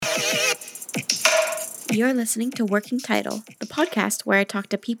You're listening to Working Title, the podcast where I talk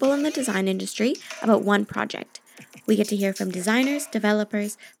to people in the design industry about one project. We get to hear from designers,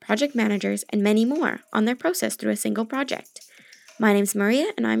 developers, project managers, and many more on their process through a single project. My name's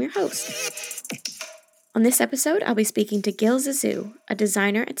Maria, and I'm your host. On this episode, I'll be speaking to Gil Zizou, a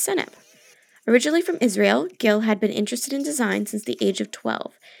designer at Senep. Originally from Israel, Gil had been interested in design since the age of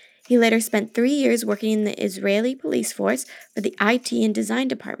 12. He later spent 3 years working in the Israeli police force for the IT and design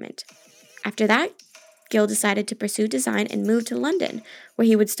department. After that, Gil decided to pursue design and moved to London, where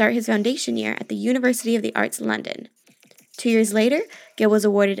he would start his foundation year at the University of the Arts London. 2 years later, Gil was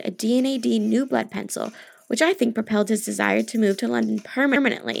awarded a D&AD New Blood pencil, which I think propelled his desire to move to London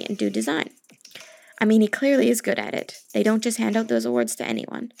permanently and do design. I mean, he clearly is good at it. They don't just hand out those awards to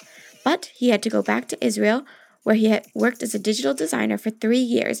anyone. But he had to go back to Israel, where he had worked as a digital designer for 3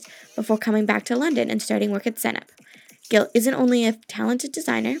 years before coming back to London and starting work at Senep. Gil isn't only a talented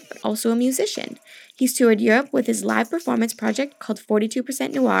designer, but also a musician. He's toured Europe with his live performance project called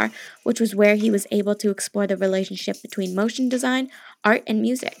 42% Noir, which was where he was able to explore the relationship between motion design, art, and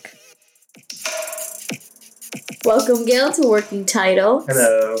music. Welcome, Gil, to Working Title.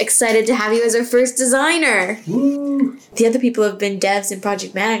 Hello. Excited to have you as our first designer. Woo. The other people have been devs and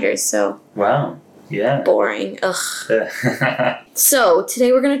project managers, so... Wow. Yeah. Boring. Ugh. So,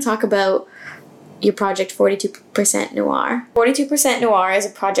 today we're going to talk about your project 42% Noir. 42% Noir is a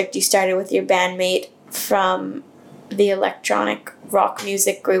project you started with your bandmate from the electronic rock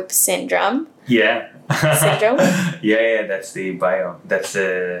music group Syndrome. Yeah. Syndrome? Yeah, that's the bio. That's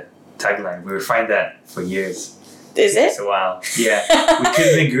the tagline. We refined that for years. Is it? It's a while. Yeah. We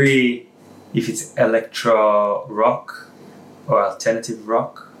couldn't agree if it's electro rock or alternative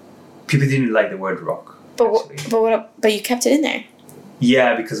rock. People didn't like the word rock. But you kept it in there.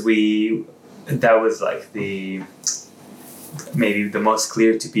 Yeah, because that was like maybe the most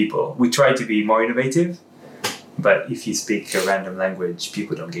clear to people. We tried to be more innovative, but if you speak a random language,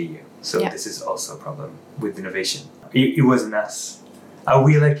 people don't get you. So This is also a problem with innovation. It wasn't us. Are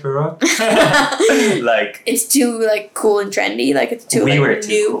we electro rock? It's too cool and trendy. It's too we were new.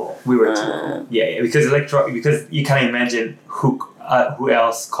 Too cool. We were too cool. Yeah, because you can't imagine who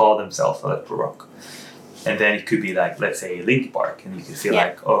else call themselves electro rock. And then it could be let's say Linkin Park, and you could feel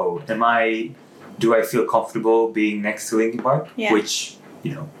do I feel comfortable being next to Linkin Park? Yeah. Which,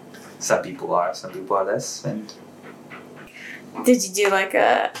 some people are less. And did you do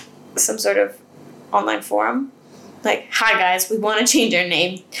some sort of online forum? Hi guys, we want to change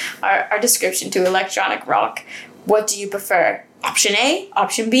our description to electronic rock. What do you prefer? Option A,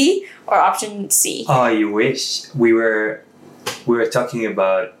 option B, or option C? Oh, you wish. We were talking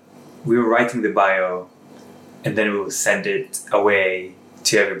about, we were writing the bio, and then we will send it away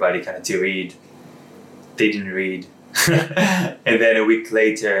to everybody kind of to read. They didn't read. And then a week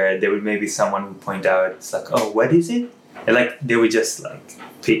later, there would maybe someone would point out, it's oh, what is it? And they would just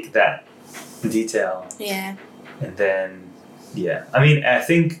pick that detail. Yeah. And then, yeah. I mean, I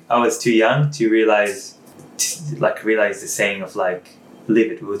think I was too young to realize the saying of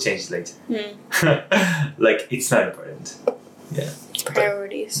leave it, we'll change it later. It's not important. Yeah.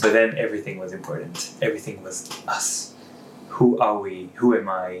 Priorities. But then everything was important. Everything was us. Who are we? Who am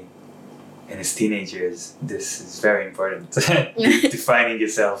I? And as teenagers, this is very important. Defining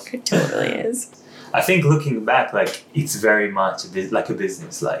yourself. It totally is. I think looking back, it's very much like a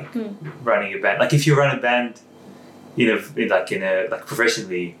business, running a band. If you run a band,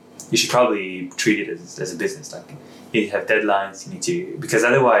 professionally, you should probably treat it as a business. You have deadlines. You need to, because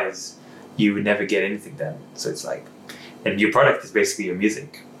otherwise, you would never get anything done. So it's and your product is basically your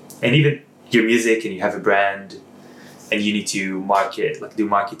music, and even your music, and you have a brand, and you need to market, do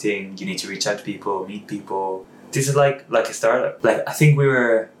marketing. You need to reach out to people, meet people. This is like a startup. I think we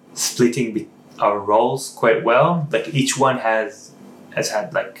were splitting our roles quite well. Each one has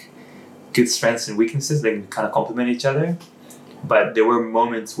had good strengths and weaknesses. They kind of complement each other. But there were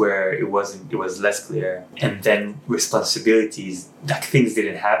moments where it was less clear, and then responsibilities, things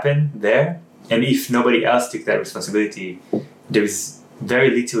didn't happen there. And if nobody else took that responsibility, there was very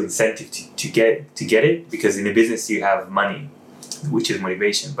little incentive to get it, because in a business you have money, which is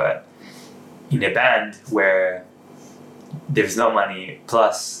motivation. But in a band where there's no money,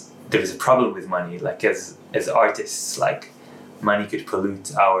 plus there's a problem with money, as artists, money could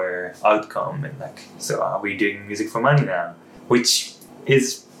pollute our outcome, and so are we doing music for money now? Which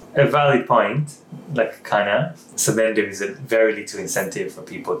is a valid point, kinda. So then there is a very little incentive for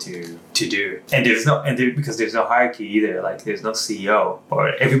people to do, and because there's no hierarchy either. There's no CEO,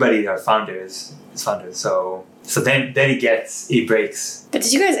 or everybody are founders. So then it breaks. But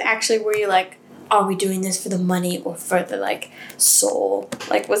did you guys were you are we doing this for the money or for the like soul?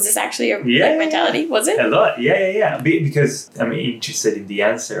 Like, was this actually a mentality? Was it? A lot. Yeah. Because I'm interested in the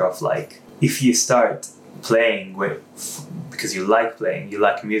answer of like, if you start playing because you like playing, you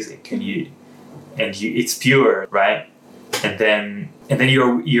like music, and you it's pure, right? And then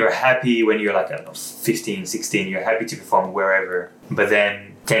you're happy when you're like, I don't know, 15, 16, you're happy to perform wherever. But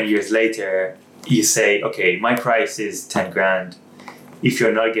then 10 years later, you say, okay, my price is 10 grand. If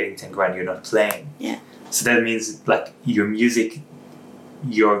you're not getting 10 grand, you're not playing. Yeah. So that means like your music,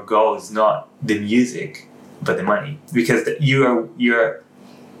 your goal is not the music, but the money. Because you're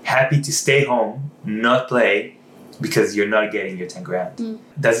happy to stay home, not play, because you're not getting your 10 grand.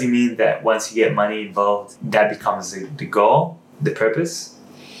 Does it mean that once you get money involved, that becomes the goal, the purpose?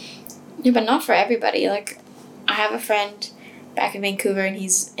 Yeah, but not for everybody. Like, I have a friend back in Vancouver, and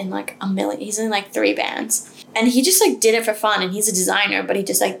he's in like he's in like 3 bands. And he just like did it for fun, and he's a designer, but he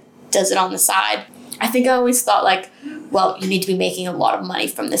just like does it on the side. I think I always thought like, well, you need to be making a lot of money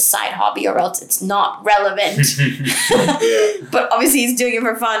from this side hobby or else it's not relevant. But obviously he's doing it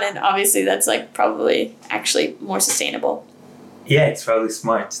for fun, and obviously that's like probably actually more sustainable. Yeah, it's probably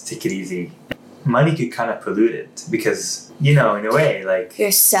smart to take it easy. Money could kind of pollute it because, you know, in a way, like... You're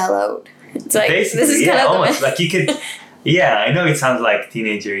a sellout. It's like, basically, this is yeah, kind of almost. Like you could... Yeah, I know it sounds like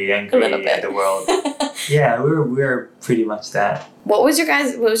teenager-y, angry at the world. Yeah, we're pretty much that. What was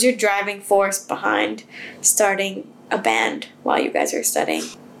your driving force behind starting a band while you guys were studying?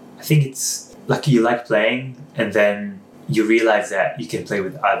 I think it's like you like playing, and then you realize that you can play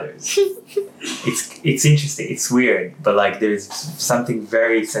with others. It's interesting. It's weird, but like there's something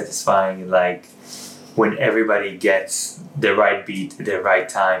very satisfying in like when everybody gets the right beat at the right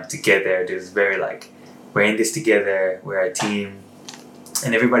time together. There's very like, we're in this together, we're a team,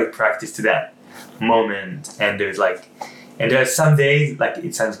 and everybody practiced to that moment. And there are some days, like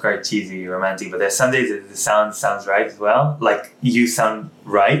it sounds quite cheesy, romantic, but there's some days that the sound sounds right as well. Like you sound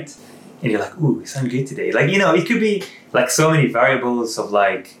right, and you're like, ooh, you sound good today. Like, you know, it could be like so many variables of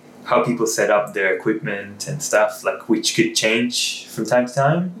like how people set up their equipment and stuff, like which could change from time to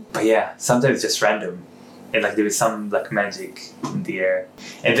time. But yeah, sometimes just random. And like there was some like magic in the air.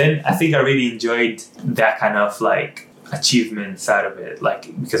 And then I think I really enjoyed that kind of like achievement side of it, like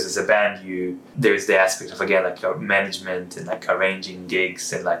because as a band there's the aspect of again like your management and like arranging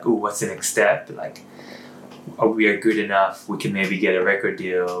gigs and like, oh, what's the next step, like, oh, we are good enough, we can maybe get a record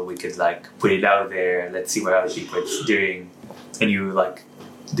deal, we could like put it out there, let's see what other people are doing. And you like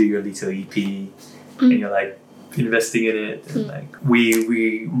do your little EP and you're like investing in it, and like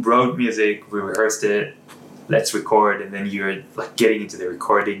we wrote music, we rehearsed it, let's record. And then you're like getting into the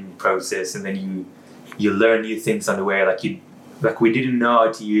recording process, and then you learn new things on the way. Like we didn't know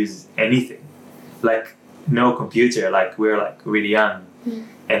how to use anything, like no computer, like we were like really young.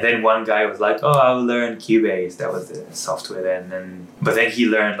 And then one guy was like, oh, I'll learn Cubase, that was the software then. But then he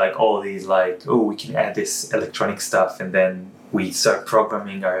learned like all these like, oh, we can add this electronic stuff. And then we start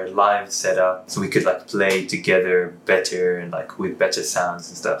programming our live setup so we could like play together better and like with better sounds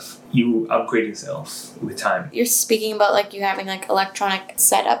and stuff. You upgrade yourself with time. You're speaking about like you having like electronic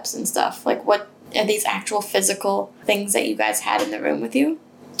setups and stuff. Like what are these actual physical things that you guys had in the room with you?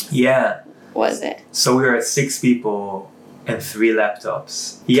 Yeah. What was it? So we were 6 people and 3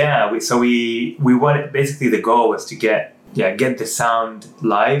 laptops. Yeah, we wanted, basically the goal was to get the sound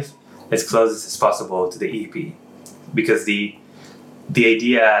live as close as possible to the EP. Because the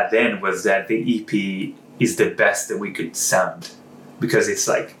idea then was that the EP is the best that we could sound, because it's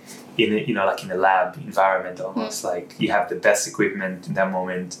like in a lab environment almost. Like you have the best equipment in that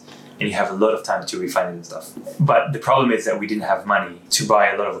moment, and you have a lot of time to refine it and stuff. But the problem is that we didn't have money to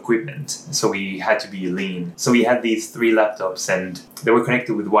buy a lot of equipment, so we had to be lean. So we had these 3 laptops, and they were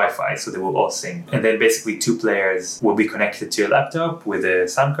connected with Wi-Fi, so they will all sync. And then basically 2 players will be connected to a laptop with a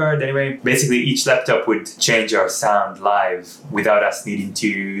sound card. Anyway, basically each laptop would change our sound live without us needing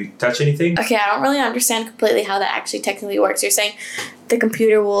to touch anything. Okay, I don't really understand completely how that actually technically works. You're saying the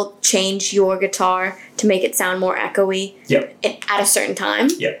computer will change your guitar to make it sound more echoey. Yep. At a certain time.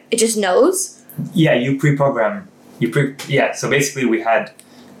 Yep. It just knows. Yeah, you pre-program. So basically, we had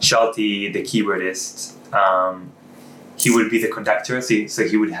Shalti, the keyboardist. He would be the conductor, so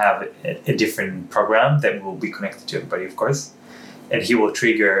he would have a different program that will be connected to everybody, of course, and he will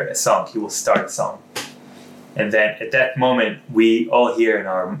trigger a song. He will start a song, and then at that moment, we all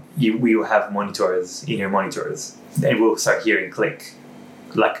hear we will have monitors in your monitors, and we'll start hearing click.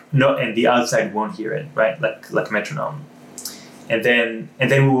 And the outside won't hear it, right? Like metronome. And then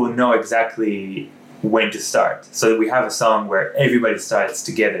we will know exactly when to start. So we have a song where everybody starts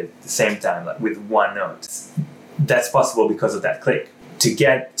together at the same time, like with one note. That's possible because of that click. to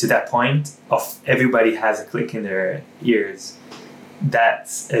get to that point of everybody has a click in their ears,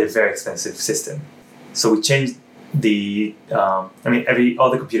 that's a very expensive system. So we changed all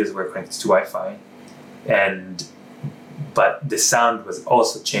the computers were connected to Wi-Fi, but the sound was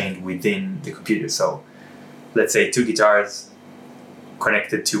also changed within the computer. So let's say 2 guitars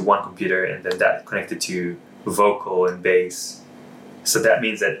connected to one computer, and then that connected to vocal and bass. So that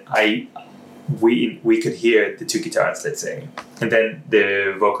means that we could hear the 2 guitars, let's say, and then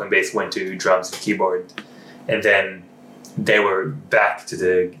the vocal and bass went to drums and keyboard, and then they were back to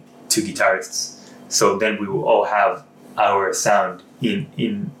the 2 guitarists. So then we will all have our sound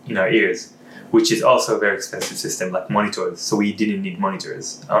in our ears, which is also a very expensive system, like monitors. So we didn't need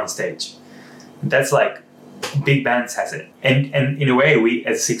monitors on stage. That's like big bands has it, and in a way, we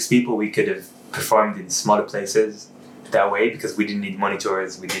as 6 people we could have performed in smaller places that way because we didn't need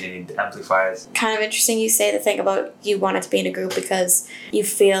monitors, we didn't need amplifiers. Kind of interesting you say the thing about you wanted to be in a group because you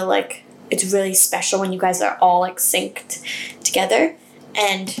feel like it's really special when you guys are all like synced together,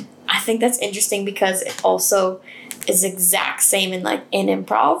 and I think that's interesting because it also is exact same in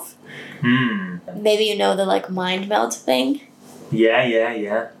improv. Maybe you know the like mind meld thing.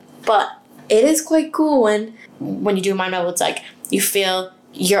 Yeah. But it is quite cool when you do mind meld. It's like you feel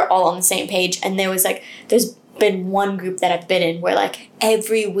you're all on the same page. And there's been one group that I've been in where like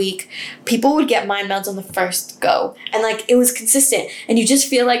every week people would get mind melds on the first go, and like it was consistent, and you just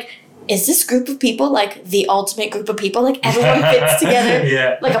feel like, is this group of people like the ultimate group of people? Like everyone fits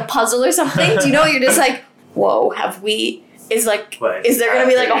together like a puzzle or something. Do you know? You're just like, whoa, is there going to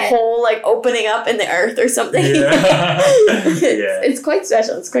be like a whole like opening up in the earth or something? Yeah. It's quite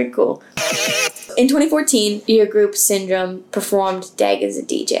special. It's quite cool. In 2014, your group Syndrome performed Dag as a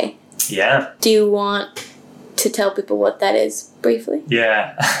DJ. Yeah. Do you want to tell people what that is briefly?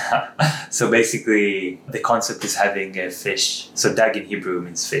 Yeah. So basically, the concept is having a fish. So Dag in Hebrew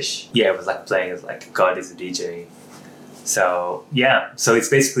means fish. Yeah, it was like playing as like God is a DJ. So yeah, so it's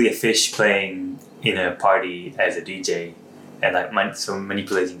basically a fish playing in a party as a DJ, and like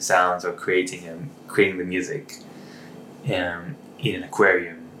manipulating sounds or creating the music in an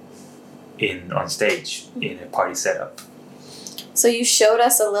aquarium on stage in a party setup. So you showed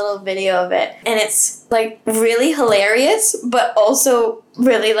us a little video of it, and it's like really hilarious, but also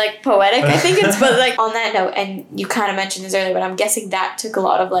really like poetic. I think it's, but like on that note, and you kind of mentioned this earlier, but I'm guessing that took a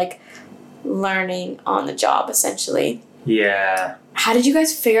lot of like learning on the job, essentially. Yeah. How did you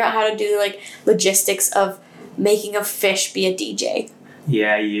guys figure out how to do like logistics of making a fish be a DJ?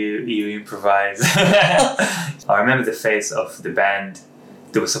 Yeah, you improvise. I remember the face of the band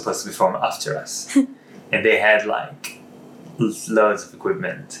that was supposed to perform after us, and they had like loads of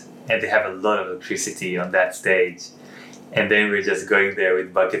equipment, and they have a lot of electricity on that stage, and then we're just going there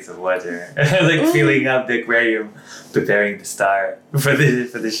with buckets of water, like filling up the aquarium, preparing the star for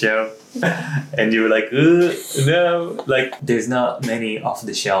the show. And you were like, no, like there's not many off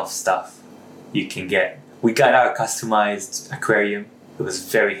the shelf stuff you can get. We got our customized aquarium. It was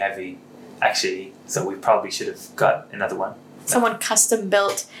very heavy, actually, so we probably should have got another one. Someone custom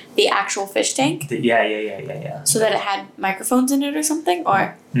built the actual fish tank? Yeah. So that it had microphones in it or something?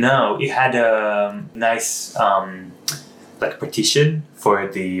 Or no, it had a nice like partition for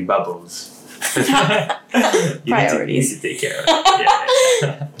the bubbles. Priorities. You need to take care of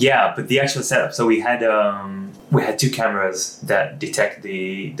it. Yeah, but the actual setup. So we had 2 cameras that detect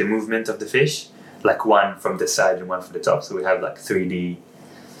the movement of the fish, like one from the side and one from the top. So we have like 3D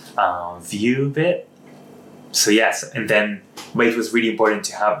view of it. So yes, and then, but it was really important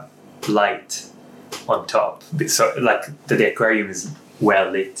to have light on top. So like the aquarium is well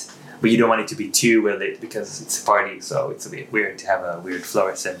lit, but you don't want it to be too well lit because it's a party. So it's a bit weird to have a weird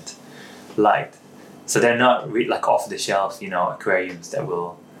fluorescent light. So they're not like off the shelf, aquariums that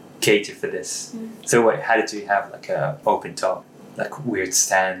will cater for this. So how did you have like a open top, like weird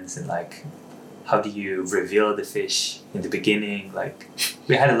stands, and like how do you reveal the fish in the beginning? Like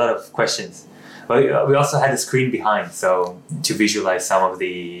we had a lot of questions. But we also had a screen behind, so to visualize some of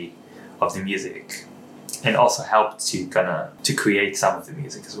the music, and also helped to create some of the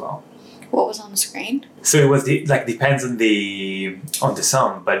music as well. What was on the screen? So it was depends on the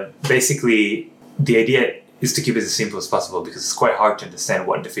song, but basically the idea is to keep it as simple as possible because it's quite hard to understand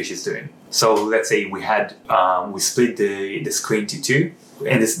what the fish is doing. So let's say we split the screen to 2,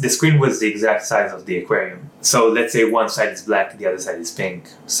 and the screen was the exact size of the aquarium. So let's say one side is black, the other side is pink.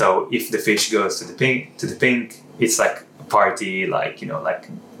 So if the fish goes to the pink, it's like a party, like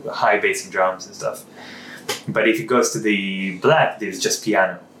high bass and drums and stuff. But if it goes to the black, there's just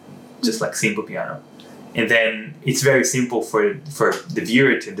piano, just like simple piano. And then it's very simple for the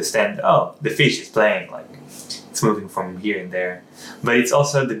viewer to understand, oh, the fish is playing like it's moving from here and there. But it's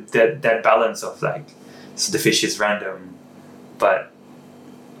also that balance of like, so the fish is random, but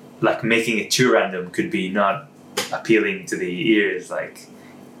like making it too random could be not appealing to the ears, like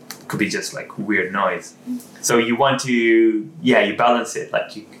could be just like weird noise. So you want to, you balance it.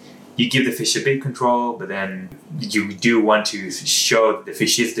 Like you give the fish a bit control, but then you do want to show that the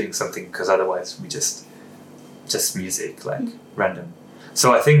fish is doing something, because otherwise we just music, like random.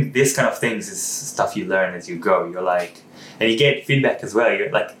 So I think this kind of things is stuff you learn as you go. You're like, and you get feedback as well.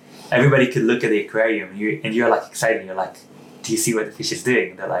 You're like, everybody could look at the aquarium and you're like excited. You're like, do you see what the fish is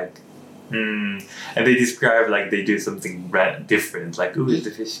doing? And they're like, and they describe like they do something different, like, ooh, is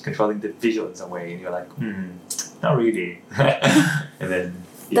the fish controlling the visual in some way? And you're like, not really. And then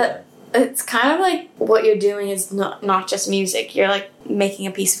it's kind of like what you're doing is not just music. You're like making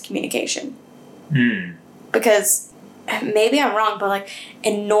a piece of communication. Because maybe I'm wrong, but like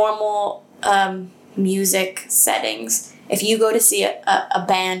in normal music settings, if you go to see a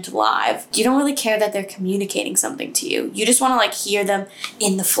band live, you don't really care that they're communicating something to you. You just want to like hear them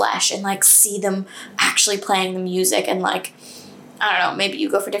in the flesh and like see them actually playing the music, and like, I don't know, maybe you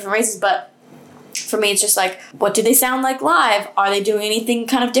go for different reasons, but for me it's just like, what do they sound like live? Are they doing anything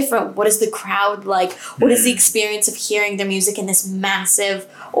kind of different? What is the crowd like? What is the experience of hearing their music in this massive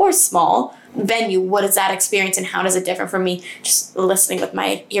or small venue? What is that experience, and how does it differ from me just listening with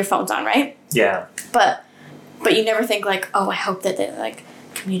my earphones on, right? Yeah. But you never think like, oh, I hope that they're like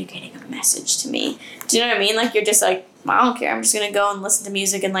communicating a message to me. Do you know what I mean? Like you're just like, I don't care. I'm just going to go and listen to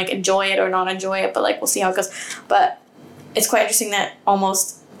music and like enjoy it or not enjoy it. But like, we'll see how it goes. But it's quite interesting that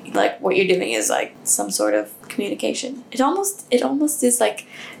almost like what you're doing is like some sort of communication. It almost is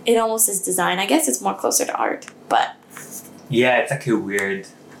design. I guess it's more closer to art, but. Yeah, it's like a weird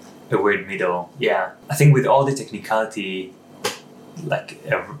middle. Yeah. I think with all the technicality, like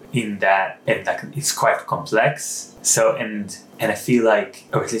in that, and like it's quite complex. So and I feel like,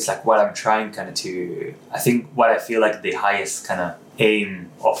 or at least like what I'm trying kind of to, I think what I feel like the highest kind of aim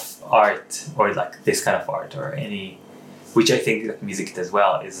of art, or like this kind of art, or any, which I think like music as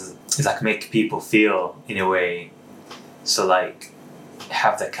well, is like make people feel in a way. So like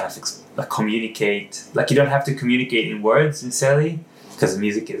have that kind of like communicate, like you don't have to communicate in words necessarily, because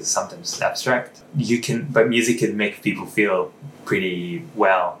music is sometimes abstract. But music can make people feel pretty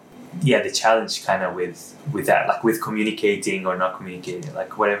well. Yeah, the challenge kind of with that, like with communicating or not communicating,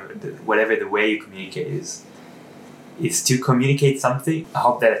 like whatever the way you communicate is to communicate something. I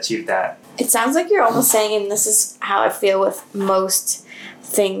hope that achieve that. It sounds like you're almost saying, and this is how I feel with most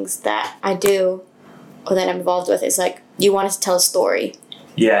things that I do or that I'm involved with, is like you want us to tell a story.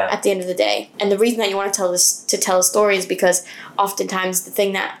 Yeah. At the end of the day. And the reason that you want to tell a story is because oftentimes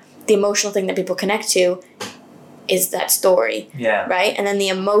the emotional thing that people connect to is that story. Yeah. Right? And then the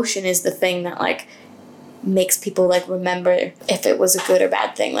emotion is the thing that like makes people like remember if it was a good or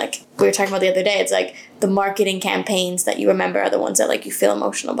bad thing. Like we were talking about the other day, it's like the marketing campaigns that you remember are the ones that like you feel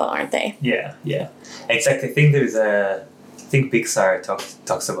emotional about, aren't they? Yeah, yeah. It's like, I think Pixar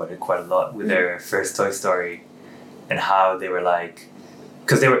talks about it quite a lot with their first Toy Story, and how they were like,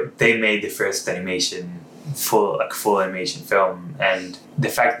 because they made the first full animation film, and the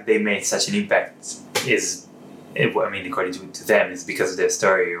fact that they made such an impact according to them, is because of their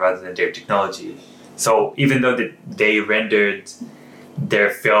story rather than their technology. So even though they rendered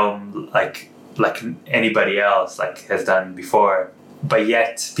their film like anybody else like has done before, but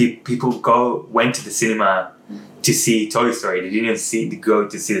yet people went to the cinema to see Toy Story. They didn't even go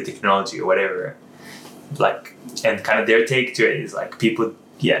to see the technology or whatever. Like, and kind of their take to it is like, people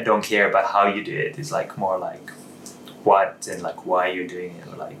don't care about how you do it. It's like more like what and like why you're doing it,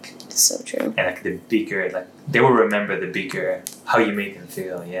 or like, it's so true. And like the bigger, like they will remember the bigger, how you make them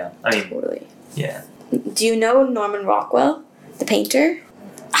feel. Yeah, I mean, totally. Yeah. Do you know Norman Rockwell, the painter?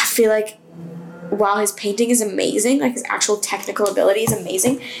 I feel like while his painting is amazing, like his actual technical ability is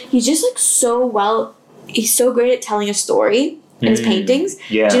amazing, he's just like he's so great at telling a story in his paintings.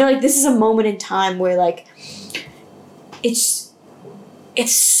 Yeah. Do you know, like this is a moment in time where like it's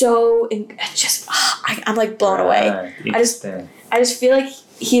so I'm like blown away. I just feel like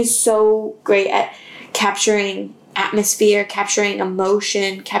he is so great at capturing atmosphere, capturing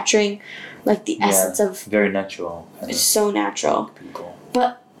emotion, capturing like the essence of, very natural. It's so natural. People.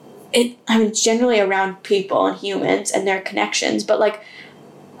 But it's generally around people and humans and their connections, but like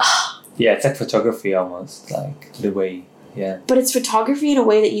yeah, it's like photography almost, like the way. Yeah. But it's photography in a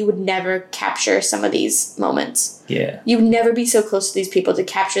way that you would never capture some of these moments. Yeah. You would never be so close to these people to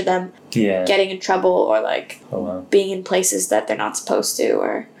capture them getting in trouble or like being in places that they're not supposed to,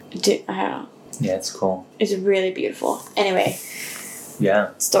 or I don't know. Yeah, it's cool. It's really beautiful. Anyway. Yeah.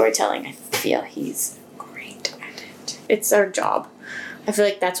 Storytelling, I feel he's great at. it's our job. I feel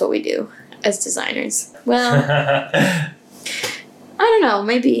like that's what we do as designers. Well, I don't know,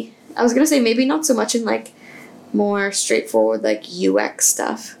 maybe. I was going to say maybe not so much in like more straightforward like UX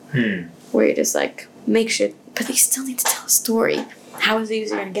stuff. Where you just like make sure, but they still need to tell a story. How is the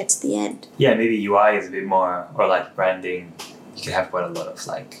user going to get to the end? Yeah, maybe UI is a bit more, or like branding, you can have quite a lot of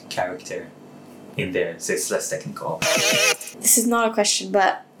like character in there, so it's less technical. This is not a question,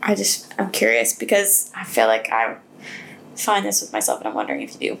 but I'm curious because I feel like I find this with myself and I'm wondering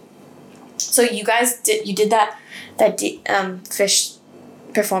if you do. So you guys did that fish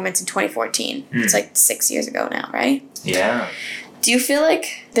performance in 2014. It's like 6 years ago now, right? Yeah. Do you feel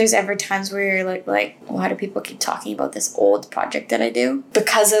like there's ever times where you're like, why do people keep talking about this old project that I do?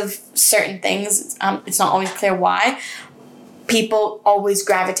 Because of certain things, it's not always clear why. People always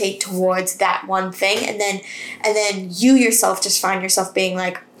gravitate towards that one thing, and then you yourself just find yourself being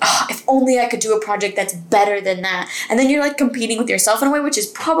like, oh, if only I could do a project that's better than that. And then you're like competing with yourself in a way, which is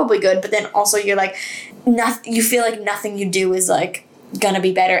probably good, but then also you're like, you feel like nothing you do is like gonna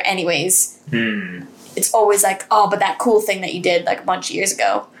be better anyways. It's always like, oh, but that cool thing that you did like a bunch of years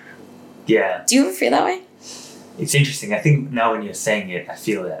ago. Yeah. Do you ever feel that way? It's interesting. I think now when you're saying it, I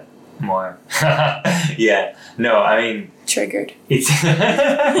feel that more. Yeah. No, I mean... Triggered. It's...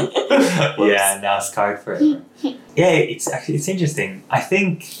 Yeah, now scarred forever. Yeah, it's interesting. I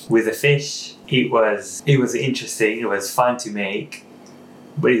think with the fish, it was interesting. It was fun to make,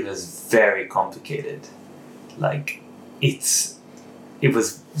 but it was very complicated. Like, it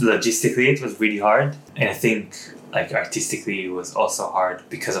was logistically, it was really hard. And I think like artistically, it was also hard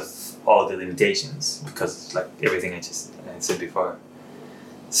because of all the limitations, because like everything I said before.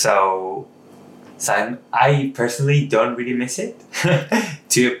 So I personally don't really miss it.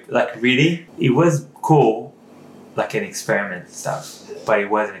 It was cool, like an experiment stuff, but it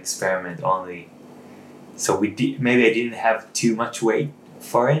was an experiment only. So maybe I didn't have too much weight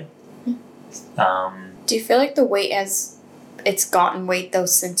for it. Do you feel like the weight it's gotten weight though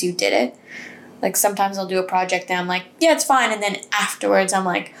since you did it? Like sometimes I'll do a project and I'm like, yeah, it's fine, and then afterwards I'm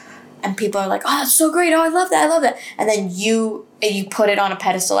like, and people are like, oh, that's so great, oh, I love that, and then you put it on a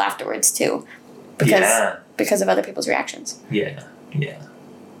pedestal afterwards too, because of other people's reactions. Yeah.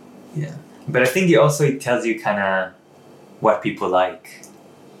 But I think it tells you kind of what people like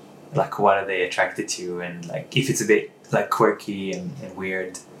what are they attracted to, and like if it's a bit like quirky and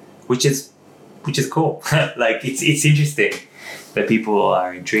weird, which is cool. Like it's interesting that people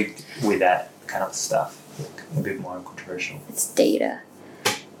are intrigued with that kind of stuff, like a bit more controversial. It's data.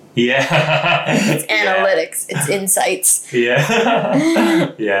 Yeah. It's analytics. It's insights.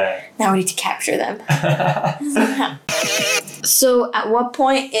 Yeah. Yeah. Now we need to capture them. So at what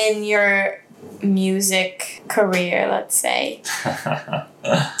point in your music career, let's say,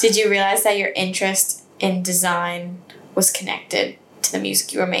 did you realize that your interest in design was connected to the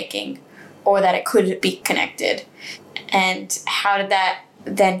music you were making, or that it could be connected? And how did that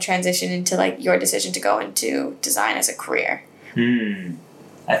then transition into like your decision to go into design as a career?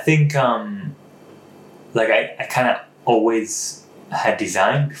 I think I kind of always had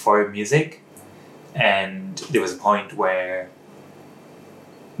design before music, and there was a point where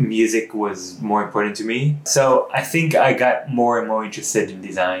music was more important to me. So I think I got more and more interested in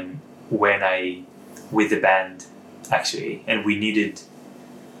design with the band actually, and we needed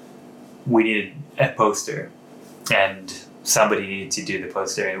a poster, and somebody needed to do the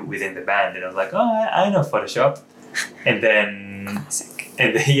poster within the band, and I was like, oh, I know Photoshop. And then Classic.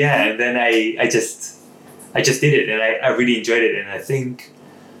 and then I just did it, and I really enjoyed it. And I think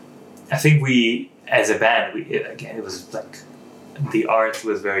we as a band, it was like the art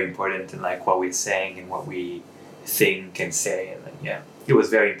was very important, and like what we're saying and what we think and say, and like, it was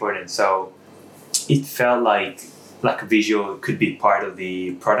very important. So it felt like visual could be part of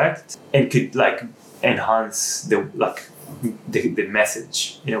the product and could like enhance the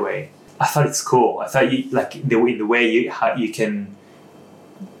message in a way. I thought it's cool. I thought in the way you can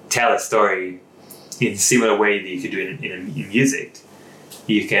tell a story in a similar way that you could do it in music.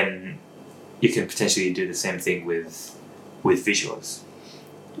 You can potentially do the same thing with visuals.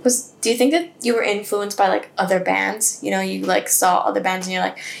 Do you think that you were influenced by like other bands? You know, you like saw other bands and you're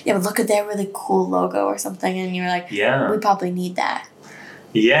like, yeah, but look at their really cool logo or something, and you're like, yeah, we probably need that.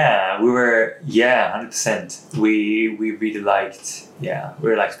 Yeah, we were 100%. We really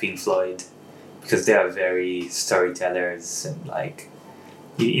liked Pink Floyd, because they are very storytellers, and like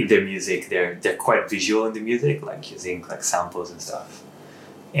in their music they're quite visual in the music, like using like samples and stuff.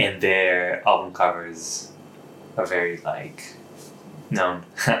 And their album covers are very like known.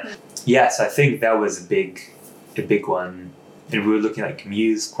 Yeah, so I think that was a big one. And we were looking like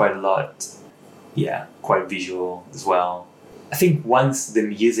Muse quite a lot. quite visual as well. I think once the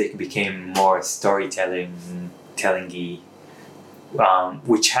music became more telling-y,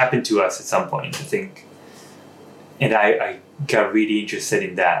 which happened to us at some point, I think, and I got really interested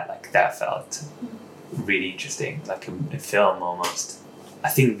in that. Like that felt really interesting, like a film almost. I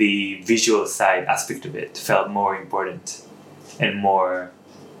think the visual side aspect of it felt more important and more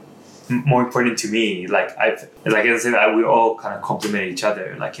important to me. Like as I said, we all kind of complement each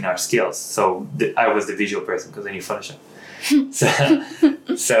other, like in our skills. So I was the visual person because I knew Photoshop.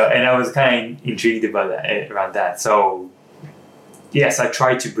 so and I was kind of intrigued about that around that. So yes, I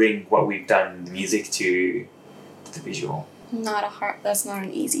tried to bring what we've done in the music to the visual. That's not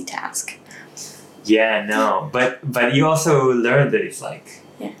an easy task. Yeah, no, but you also learn that it's like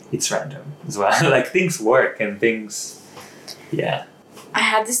it's random as well. Like things work and things. Yeah. I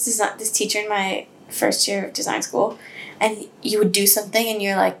had this teacher in my first year of design school, and you would do something, and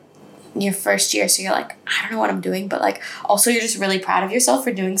you're like, your first year, so you're like, I don't know what I'm doing, but like also you're just really proud of yourself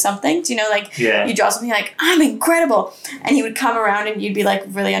for doing something. Do you know, like you draw something like, I'm incredible, and he would come around and you'd be like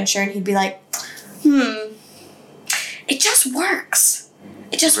really unsure, and he'd be like, it just works.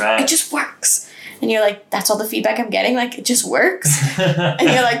 It just works. And you're like, that's all the feedback I'm getting? Like, it just works? And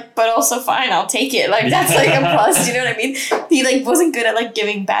you're like, but also fine, I'll take it. Like, that's like a plus, do you know what I mean? He like wasn't good at like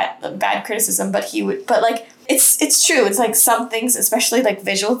giving bad criticism, but he would, but like, it's true. It's like some things, especially like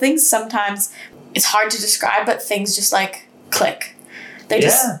visual things, sometimes it's hard to describe, but things just like click. They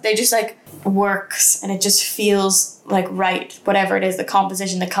just like works, and it just feels like right, whatever it is, the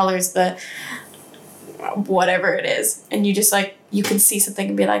composition, the colors, the whatever it is, and you just like, you can see something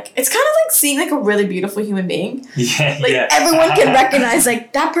and be like, it's kind of like seeing like a really beautiful human being. Everyone can recognize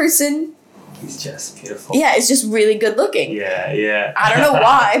like that person. He's just beautiful. Yeah, it's just really good looking. Yeah. I don't know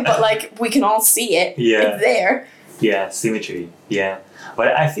why, but like we can all see it. Yeah. It's there. Yeah, symmetry. Yeah.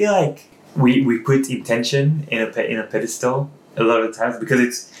 But I feel like we put intention in a pedestal a lot of times,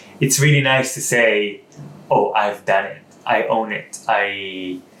 because it's really nice to say, oh, I've done it. I own it.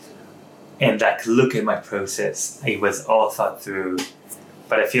 And like, look at my process. It was all thought through.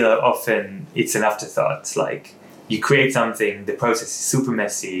 But I feel like often it's an afterthought. Like you create something, the process is super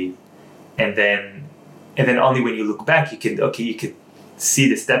messy, and then only when you look back you could see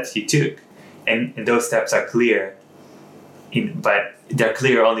the steps you took, and those steps are clear. But they're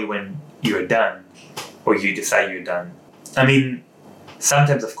clear only when you're done, or you decide you're done. I mean,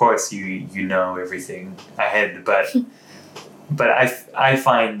 sometimes of course you know everything ahead, but I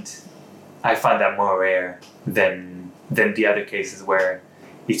find that more rare than the other cases where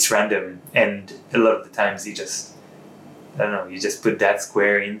it's random, and a lot of the times you just put that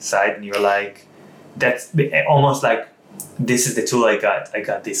square inside and you're like, that's almost like, this is the tool I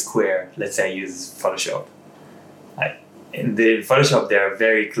got this square. Let's say I use Photoshop. In Photoshop there are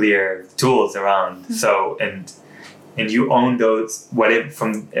very clear tools around, so and you own those, whatever,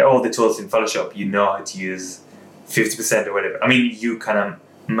 from all the tools in Photoshop, you know how to use 50% or whatever. I mean, you kind of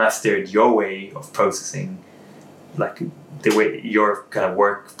mastered your way of processing, like the way your kind of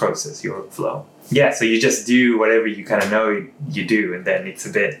work process, your flow. Yeah, so you just do whatever you kind of know you do, and then it's a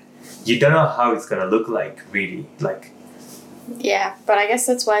bit, you don't know how it's going to look like, really. Like, yeah, but I guess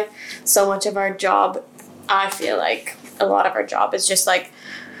that's why so much of our job, I feel like a lot of our job is just like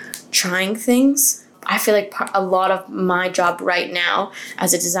trying things. I feel like a lot of my job right now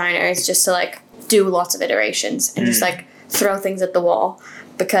as a designer is just to like do lots of iterations and just like throw things at the wall.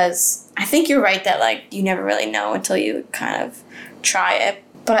 Because I think you're right that like you never really know until you kind of try it.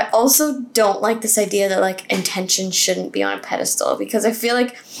 But I also don't like this idea that like intention shouldn't be on a pedestal, because I feel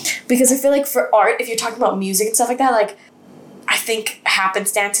like for art, if you're talking about music and stuff like that, like I think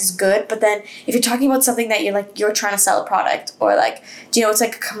happenstance is good, but then if you're talking about something that you're trying to sell a product, or like, do you know, it's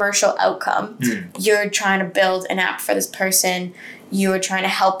like a commercial outcome. You're trying to build an app for this person, you're trying to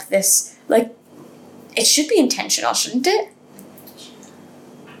help this, like, it should be intentional, shouldn't it?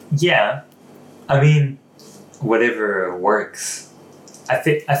 Yeah, I mean, whatever works. I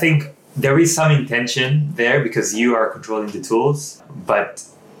think there is some intention there because you are controlling the tools, but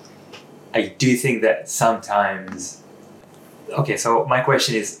I do think that sometimes. Okay, so my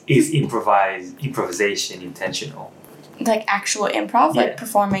question is improvisation intentional? Like actual improv, like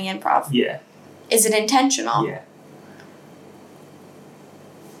performing improv. Yeah. Is it intentional? Yeah.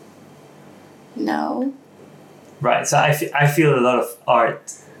 No. Right. So I feel a lot of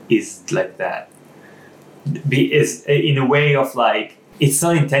art is like that. Is in a way of like, it's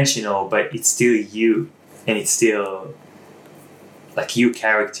not intentional, but it's still you, and it's still like you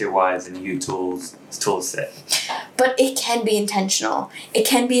character-wise and you tool set. But it can be intentional. It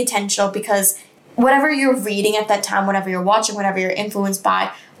can be intentional because whatever you're reading at that time, whatever you're watching, whatever you're influenced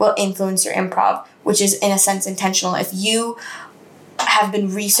by will influence your improv, which is in a sense intentional. If you have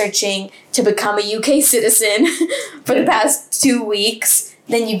been researching to become a UK citizen for the past 2 weeks,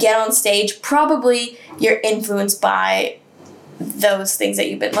 then you get on stage, probably you're influenced by those things that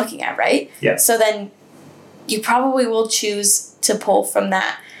you've been looking at, right? Yeah. So then you probably will choose to pull from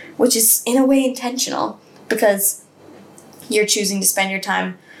that, which is in a way intentional because you're choosing to spend your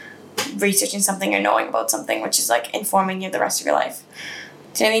time researching something or knowing about something, which is like informing you the rest of your life.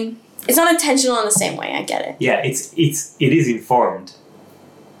 Do you know what I mean? It's not intentional in the same way. I get it. Yeah, it is informed,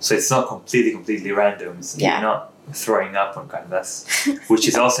 so it's not completely random. So Yeah. you're not throwing up on canvas, which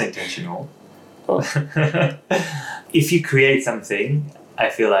is also intentional. Cool. If you create something, I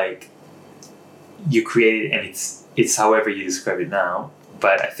feel like you create it, and it's however you describe it now.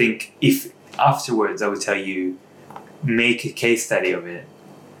 But I think if afterwards I would tell you, make a case study of it,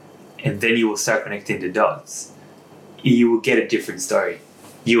 and then you will start connecting the dots, you will get a different story.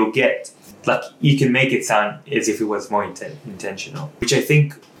 You will get, like, you can make it sound as if it was more intentional, which I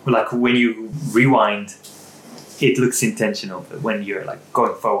think, like, when you rewind, it looks intentional, but when you're like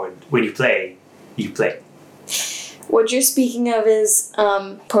going forward, when you play. What you're speaking of is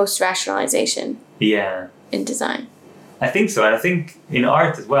post-rationalization Yeah. in design. I think so, and I think in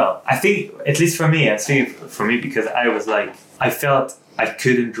art as well. I think, at least for me, I see for me, because I was like, I felt I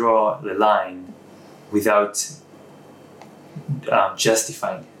couldn't draw the line without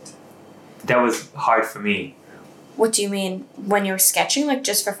justifying it. That was hard for me. What do you mean? When you were sketching, like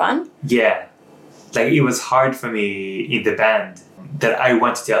just for fun? Yeah, like it was hard for me in the band that I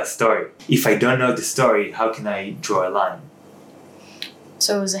want to tell a story. If I don't know the story, how can I draw a line?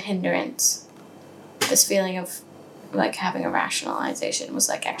 So it was a hindrance. This feeling of like having a rationalization was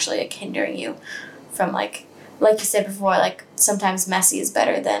like actually like hindering you from like you said before, like sometimes messy is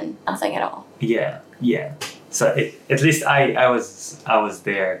better than nothing at all. Yeah. So at least I was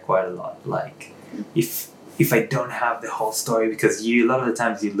there quite a lot. Like if I don't have the whole story, because a lot of the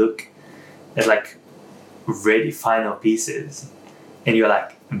times you look at like ready final pieces and you're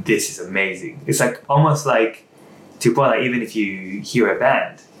like, this is amazing. It's like almost like, to point, like, even if you hear a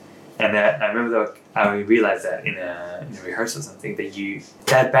band, and I remember I realized that in a rehearsal or something,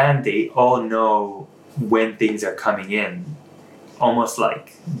 that band, they all know when things are coming in, almost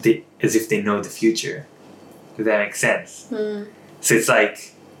like as if they know the future. Does that make sense? So it's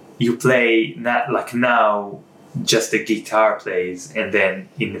like you play not like now just the guitar plays, and then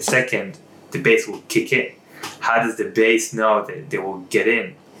in a second the bass will kick in. How does the bass know that they will get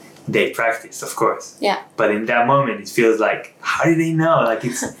in? They practice, of course. Yeah. But in that moment, it feels like, how do they know? Like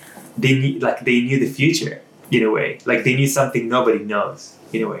they knew the future in a way. Like they knew something nobody knows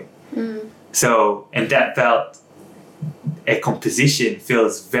in a way. So, and that felt, a composition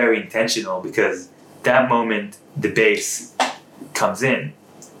feels very intentional because that moment the bass comes in.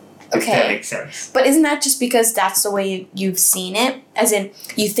 If that makes sense. But isn't that just because that's the way you've seen it? As in,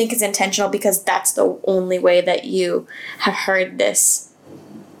 you think it's intentional because that's the only way that you have heard this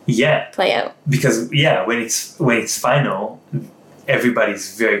play out? Because, when it's final,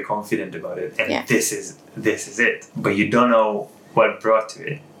 everybody's very confident about it, and this is it. But you don't know what brought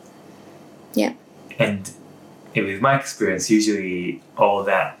to it. Yeah. And with my experience, usually all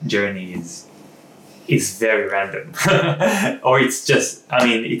that journey is very random. Or it's just,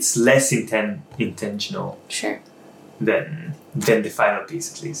 it's less intentional. Sure. Than the final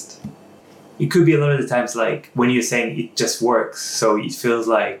piece, at least. It could be a lot of the times like when you're saying it just works, so it feels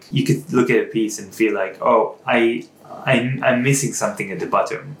like you could look at a piece and feel like, oh, I'm missing something at the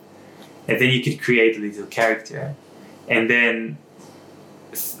bottom. And then you could create a little character. And then,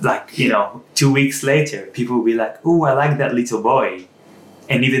 like, 2 weeks later, people will be like, oh, I like that little boy.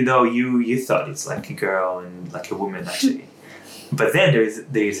 And even though you thought it's like a girl and like a woman, actually. But then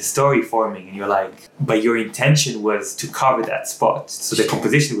there's a story forming, and you're like, but your intention was to cover that spot, so the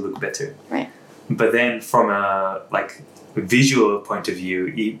composition will look better. Right. But then from a visual point of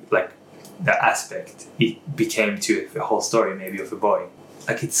view, the aspect, it became to a whole story maybe of a boy.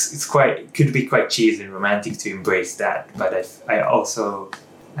 Like it could be quite cheesy and romantic to embrace that, but I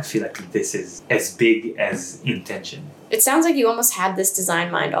feel like this is as big as intention. It sounds like you almost had this design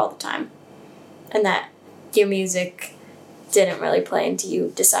mind all the time, and that your music didn't really play into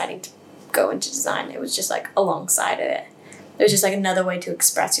you deciding to go into design. It was just like alongside of it. It was just like another way to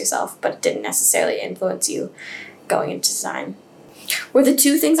express yourself, but it didn't necessarily influence you going into design. Were the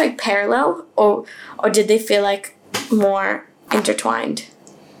two things like parallel, or did they feel like more intertwined?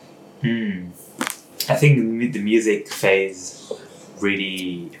 I think the music phase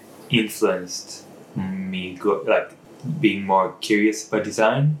really influenced me, being more curious about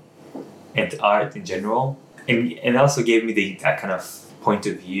design. and art in general, and also gave me that kind of point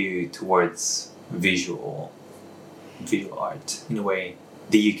of view towards visual art in a way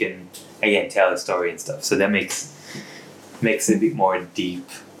that you can again tell a story and stuff. So that makes it a bit more deep,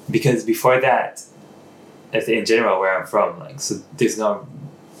 because before that, in general where I'm from, like, so there's no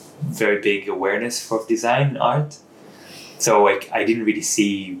very big awareness for design and art. So like I didn't really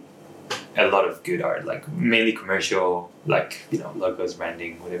see a lot of good art, like mainly commercial, like, you know, logos,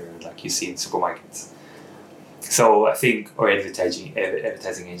 branding, whatever, like you see in supermarkets. So I think, or advertising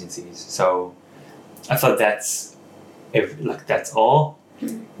agencies. So I thought that's all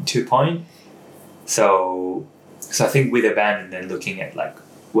to a point. So I think with a band and then looking at like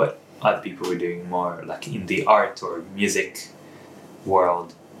what other people were doing more like in the art or music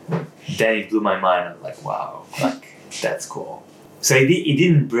world, then it blew my mind. I'm like, wow, like that's cool. So it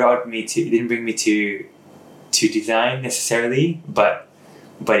didn't bring me to design necessarily, but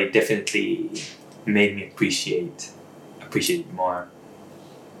it definitely made me appreciate it more,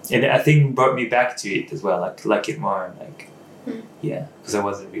 and I think brought me back to it as well, like it more, like yeah, because I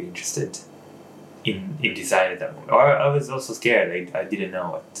wasn't really interested in design at that moment, or I was also scared. I didn't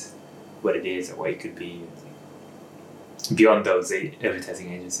know what it is or what it could be beyond those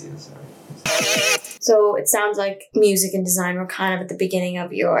advertising agencies. So it sounds like music and design were kind of at the beginning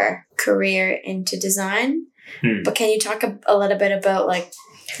of your career into design. But can you talk a little bit about like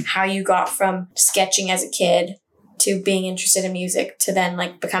how you got from sketching as a kid to being interested in music to then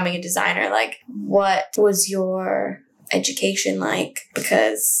like becoming a designer? Like, what was your education like?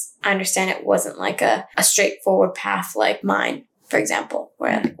 Because I understand it wasn't like a straightforward path like mine, for example,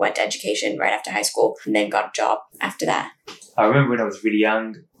 where I went to education right after high school and then got a job after that. I remember when I was really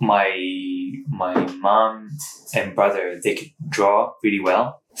young, my mom and brother, they could draw really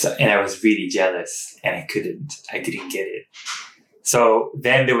well. So, and I was really jealous and I didn't get it. So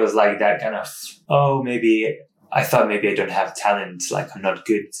then there was like that kind of, I thought maybe I don't have talent, like I'm not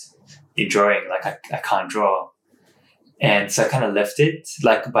good in drawing, like I can't draw. And so I kind of left it,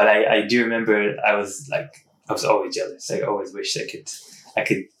 like, but I do remember I was always jealous. I always wished I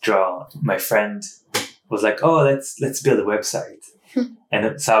could draw. My friend was like, oh, let's build a website.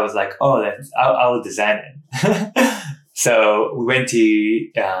 And so I was like, oh, I'll design it. So we went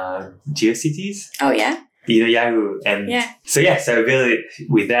to GeoCities. Oh yeah. You know, Yahoo. And so I built it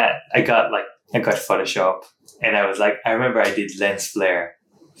with that. I got Photoshop, and I remember I did lens flare.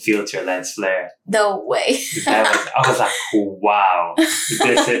 No way. I was like, wow,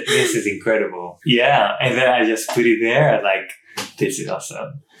 this is incredible. Yeah. And then I just put it there, like, this is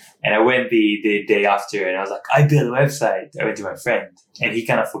awesome. And I went the day after and I was like, I built a website. I went to my friend and he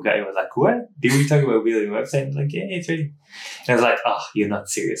kind of forgot. He was like, what? Did we talk about building a website? I'm like, yeah, it's ready. And I was like, oh, you're not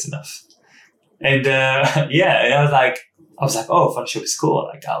serious enough. And and I was like, oh, Photoshop is cool.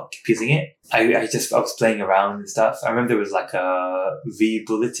 Like, I'll keep using it. I was playing around and stuff. I remember there was like a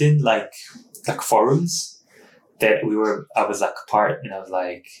V-Bulletin, like forums that I was like a part, and I was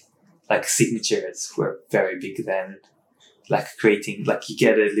like signatures were very big then. Like creating, like you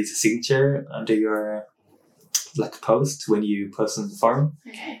get a little signature under your like post when you post on the forum.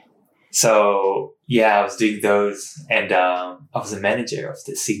 Okay. So yeah, I was doing those, and I was a manager of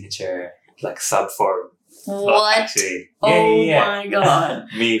the signature like sub forum. What? Actually, my god.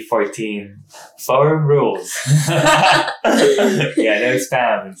 Me 14 forum rules. Yeah, no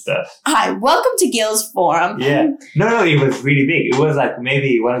spam and stuff. Hi, welcome to Gil's forum. Yeah, no, it was really big. It was like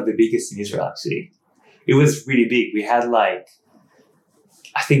maybe one of the biggest in Israel. Actually, it was really big. We had like,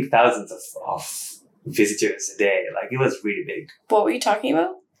 I think thousands of visitors a day. Like, it was really big. What were you talking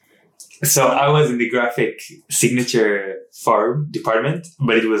about? So I was in the graphic signature forum department,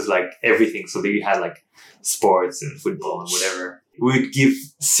 but it was like everything. So they had like sports and football and whatever. We would give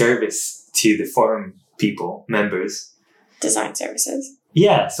service to the forum people, members. Design services.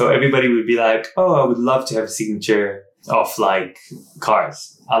 Yeah. So everybody would be like, oh, I would love to have a signature of like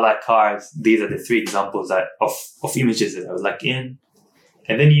cars. I like cars. These are the 3 examples of images that I would like in.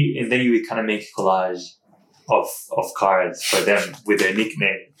 And then you would kind of make a collage of cards for them with their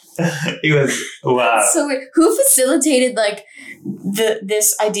nickname. It was wow. So who facilitated like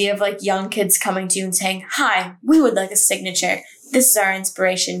this idea of like young kids coming to you and saying, "Hi, we would like a signature. This is our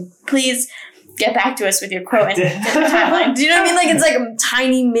inspiration. Please get back to us with your quote and get the timeline." Do you know what I mean? Like, it's like a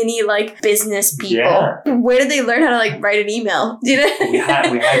tiny mini like business people. Yeah. Where did they learn how to like write an email? Do you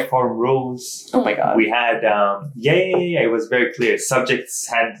know? we had forum rules. Oh my god. We had it was very clear. Subjects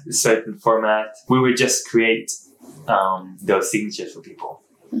had a certain format. We would just create those signatures for people.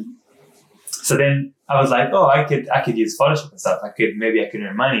 Mm-hmm. So then I was like, oh, I could use Photoshop and stuff. I could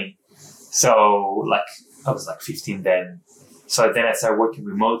earn money. So like I was like 15 then. So then I started working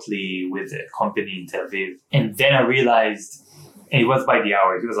remotely with a company in Tel Aviv. And then I realized, and it was by the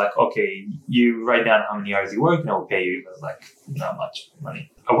hour. He was like, okay, you write down how many hours you work and I'll pay you. It was like, not much money.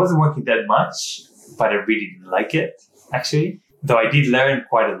 I wasn't working that much, but I really didn't like it, actually. Though I did learn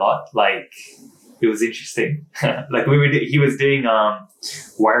quite a lot. Like, it was interesting. Like he was doing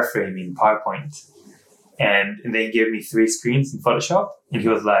wireframe in PowerPoint. And then he gave me 3 screens in Photoshop. And he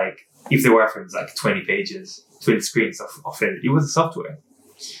was like, if the wireframe is like 20 pages, 20 screens of it. It was a software.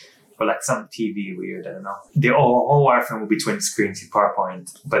 Or like some TV weird, I don't know. The whole wireframe would be 20 screens in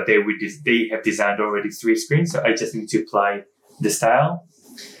PowerPoint, but they have designed already 3 screens, so I just need to apply the style.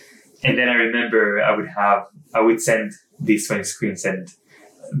 And then I remember I would send these 20 screens, and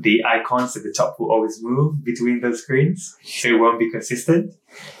the icons at the top will always move between those screens, so it won't be consistent.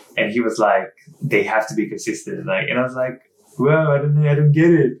 And he was like, they have to be consistent. And I was like, well, I don't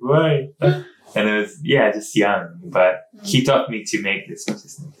get it. Why? And it was, just young, but he taught me to make this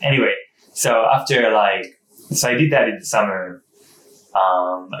consistent. Anyway, so after I did that in the summer.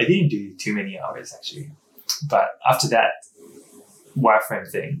 I didn't do too many hours actually, but after that wireframe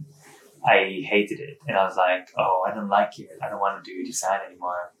thing, I hated it. And I was like, oh, I don't like it. I don't want to do design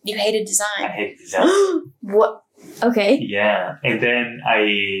anymore. You hated design? I hated design. What? Okay. Yeah. And then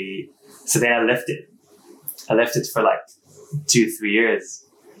I left it. I left it for like 2-3 years.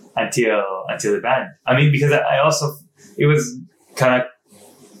 Until the band. I mean, because I also, it was kind of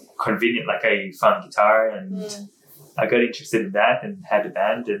convenient. Like I found guitar and I got interested in that and had a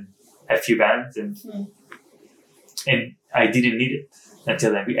band and had a few bands and I didn't need it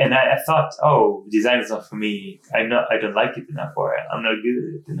until then. And I thought, oh, design is not for me. I don't like it enough, or I'm not good at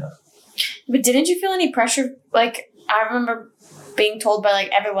it enough. But didn't you feel any pressure? Like, I remember being told by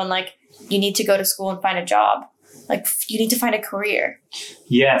like everyone, like, you need to go to school and find a job. Like, you need to find a career.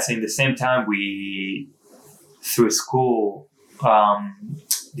 Yeah, so in the same time, through school,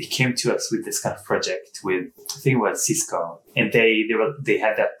 they came to us with this kind of project with, I think it was Cisco. And they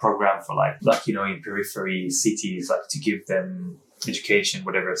had that program for like, in periphery cities, like to give them education,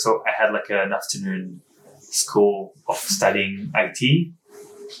 whatever. So I had like an afternoon school of studying IT.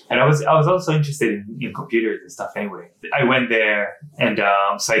 And I was also interested in computers and stuff anyway. I went there and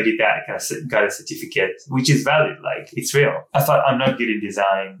so I did that, kind of got a certificate, which is valid, like it's real. I thought I'm not good in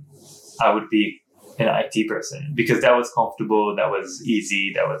design. I would be an IT person because that was comfortable, that was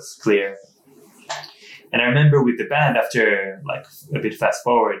easy, that was clear. And I remember with the band, after like a bit fast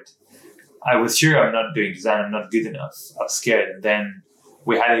forward, I was sure I'm not doing design, I'm not good enough. I was scared. And then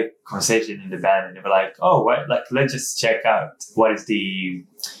we had a conversation in the band and they were like, oh, what? Like, let's just check out what is the,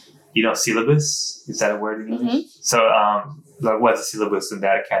 syllabus? Is that a word in English? Mm-hmm. So, what's the syllabus in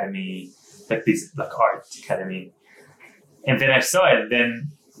that academy, like this, like art academy? And then I saw it and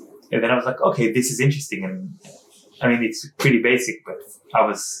then I was like, okay, this is interesting. And I mean, it's pretty basic, but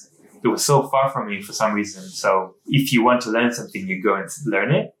it was so far from me for some reason. So if you want to learn something, you go and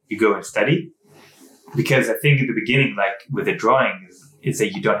learn it, you go and study. Because I think at the beginning, like with the drawing, is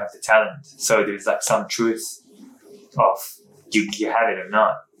that you don't have the talent. So there's like some truth of you have it or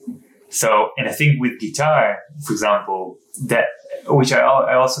not. So, and I think with guitar, for example, that, which I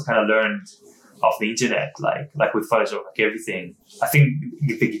also kind of learned off the internet, like with Photoshop, like everything. I think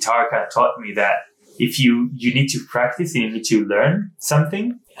the guitar kind of taught me that if you need to practice and you need to learn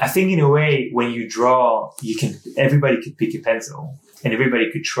something. I think in a way, when you draw, everybody could pick a pencil and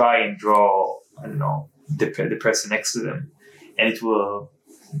everybody could try and draw, I don't know, the person next to them, and it will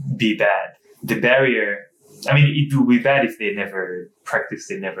be bad. The barrier, I mean, it will be bad if they never practice,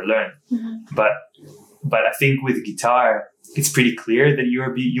 they never learn. Mm-hmm. But I think with guitar, it's pretty clear that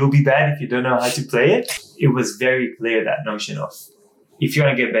you'll be bad if you don't know how to play it. It was very clear, that notion of if you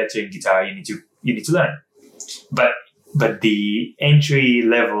want to get better in guitar, you need to learn. But the entry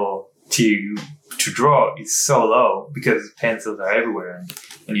level to draw is so low because pencils are everywhere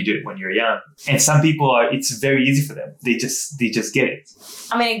and you do it when you're young. And some people it's very easy for them. They just get it.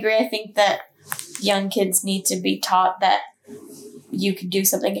 I mean, I agree. I think that young kids need to be taught that you can do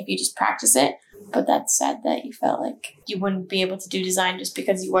something if you just practice it. But that's sad that you felt like you wouldn't be able to do design just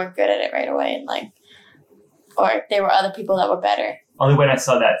because you weren't good at it right away, and or there were other people that were better. Only when I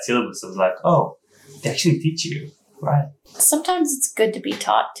saw that syllabus, I was like, oh, they actually teach you, right? Sometimes it's good to be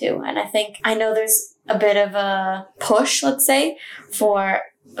taught too. And I know there's a bit of a push, let's say, for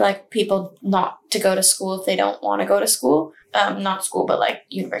like people not to go to school if they don't want to go to school. Not school, but like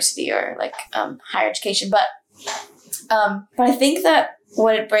university or like higher education. But I think that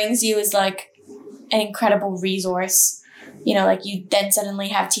what it brings you is like an incredible resource. Like you then suddenly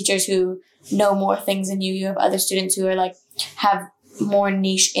have teachers who know more things than you. You have other students who are like have more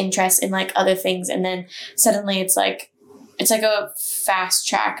niche interests in like other things, and then suddenly it's like it's like a fast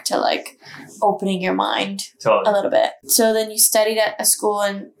track to like opening your mind Totally. a little bit. So then you studied at a school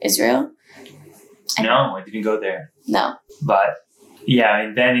in Israel? No, I didn't go there. No. But yeah,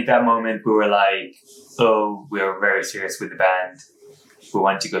 and then in that moment we were like, oh, we were very serious with the band. We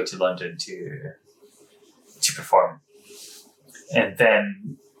want to go to London to perform. And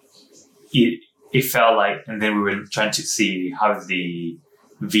then it felt like, and then we were trying to see how we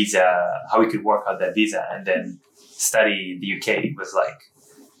could work out that visa, and then study in the UK was like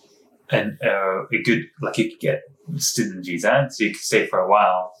a good, like you could get student visa, so you could stay for a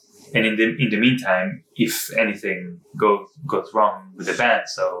while. And in the meantime, if anything goes wrong with the band,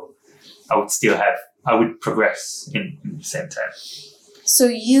 so I would progress in the same time. So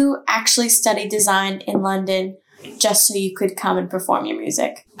you actually studied design in London just so you could come and perform your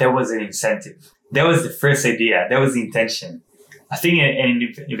music? That was an incentive. That was the first idea. That was the intention. I think, and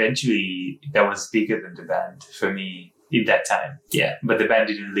eventually that was bigger than the band for me in that time. Yeah, but the band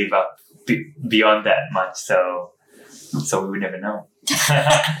didn't live up beyond that much, so we would never know.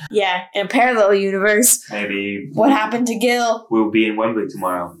 Yeah, in a parallel universe. Maybe. What happened to Gil? We'll be in Wembley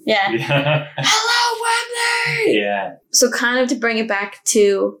tomorrow. Yeah. Hello, Wembley! Yeah. So kind of to bring it back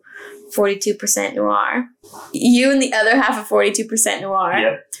to 42% Noir, you and the other half of 42%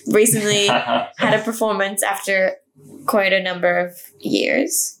 Noir recently had a performance after quite a number of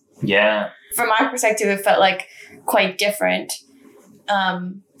years. Yeah. From my perspective, it felt like quite different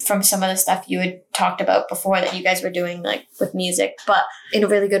from some of the stuff you had talked about before that you guys were doing, like with music, but in a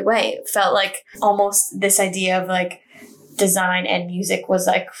really good way. It felt like almost this idea of like design and music was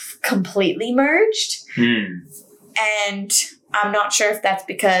like completely merged. And I'm not sure if that's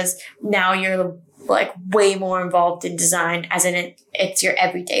because now you're like way more involved in design, as in it's your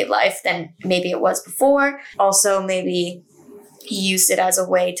everyday life than maybe it was before. Also, maybe you used it as a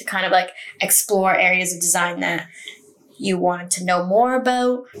way to kind of like explore areas of design that you wanted to know more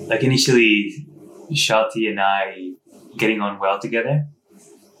about. Like initially, Shalti and I getting on well together.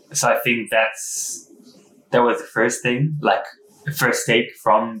 So I think that was the first thing, like the first take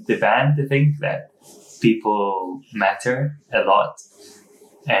from the band. I think that people matter a lot,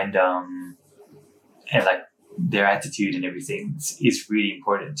 and like their attitude and everything is really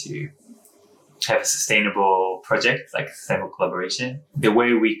important to have a sustainable project, like a sustainable collaboration. The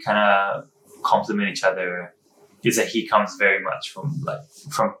way we kind of complement each other is that he comes very much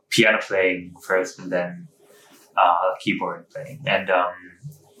from piano playing first, and then keyboard playing,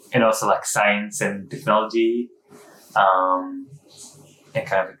 and also like science and technology, and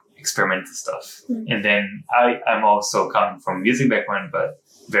kind of experimental stuff. And then I'm also coming from music background, but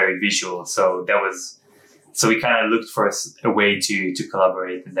very visual. So we kind of looked for a way to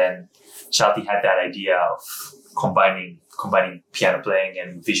collaborate, and then Shalti had that idea of combining piano playing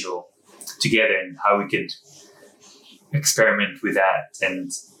and visual together, and how we could experiment with that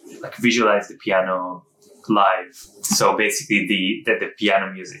and like visualize the piano live. So basically the piano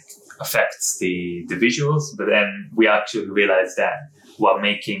music affects the visuals, but then we actually realized that while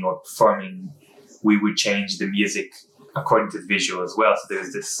making or performing, we would change the music according to the visual as well. So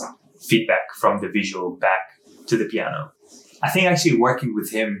there's this feedback from the visual back to the piano. I think actually working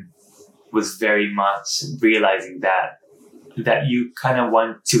with him was very much realizing that you kind of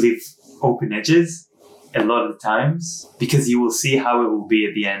want to leave open edges a lot of the times, because you will see how it will be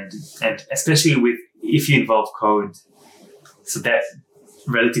at the end, and especially if you involve code, so that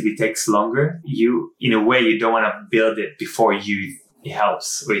relatively takes longer. In a way, you don't want to build it before it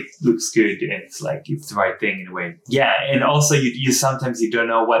helps or it looks good and it's like it's the right thing in a way. Yeah, and also you sometimes you don't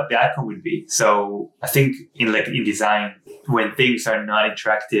know what the outcome would be. So I think in design, when things are not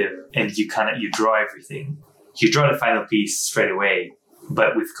interactive and you draw everything, you draw the final piece straight away.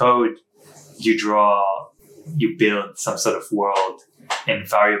 But with code, you build some sort of world and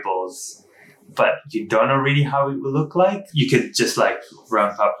variables, but you don't know really how it will look like. You could just like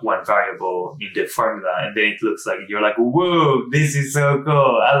ramp up one variable in the formula, and then it looks like you're like, whoa, this is so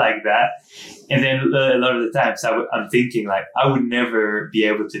cool. I like that. And then a lot of the times I'm thinking like, I would never be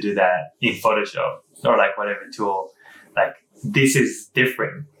able to do that in Photoshop or like whatever tool. Like this is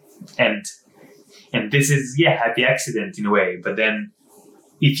different. And this is, happy accident in a way. But then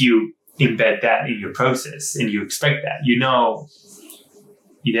if you embed that in your process and you expect that,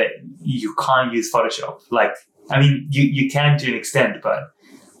 that you can't use Photoshop. Like, I mean, you can to an extent,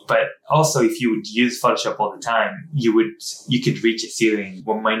 but also if you would use Photoshop all the time, you could reach a ceiling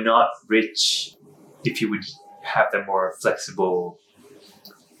what might not reach if you would have the more flexible,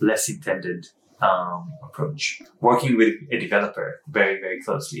 less intended approach. Working with a developer very, very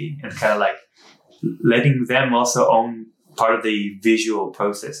closely and kind of like letting them also own part of the visual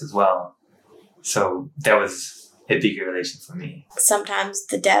process as well. So that was a bigger relation for me. Sometimes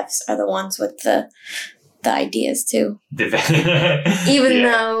the devs are the ones with the ideas too. Even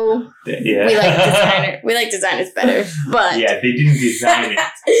Yeah. though Yeah. we like designers better, but Yeah, they didn't design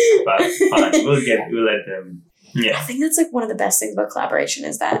it, but fine, we'll let them. I Yeah. think that's like one of the best things about collaboration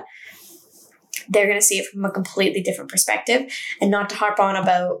is that they're going to see it from a completely different perspective. And not to harp on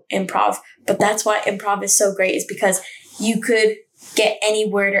about improv, but that's why improv is so great, is because you could get any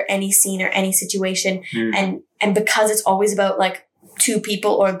word or any scene or any situation, and because it's always about like two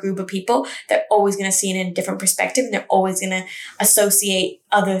people or a group of people, they're always going to see it in a different perspective, and they're always going to associate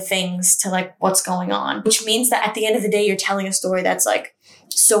other things to like what's going on, which means that at the end of the day, you're telling a story that's like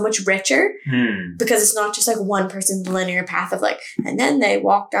so much richer, because it's not just like one person's linear path of like, and then they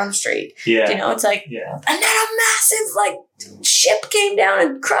walk down the street. Yeah. You know, it's like, Yeah. and then a massive like ship came down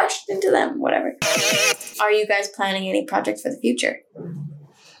and crushed into them, whatever. Are you guys planning any projects for the future?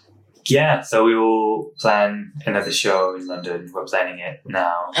 Yeah, so we will plan another show in London. We're planning it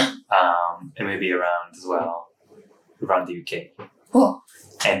now, and maybe around as well, around the UK. Oh,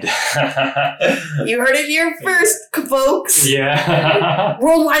 And you heard it here first, folks. yeah,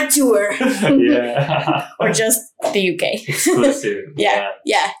 Worldwide tour. yeah, Or just the UK. exclusive. Yeah.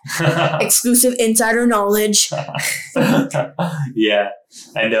 Exclusive insider knowledge. Yeah,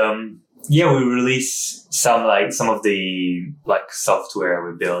 and yeah, we release some of the like software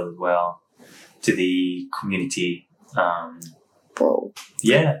we build as well to the community. Whoa.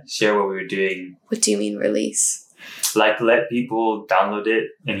 Yeah, share what we were doing. What do you mean release? Like let people download it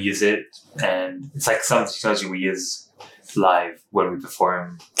and use it, and it's like some technology we use live when we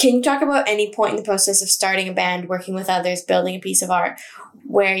perform. Can you talk about any point in the process of starting a band, working with others, building a piece of art,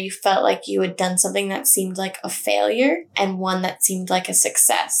 where you felt like you had done something that seemed like a failure and one that seemed like a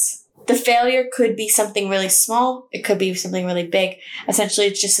success? The failure could be something really small. It could be something really big. Essentially,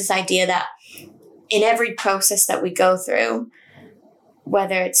 it's just this idea that in every process that we go through,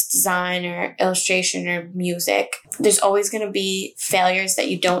 whether it's design or illustration or music, there's always going to be failures that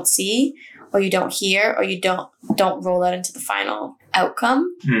you don't see or you don't hear or you don't roll out into the final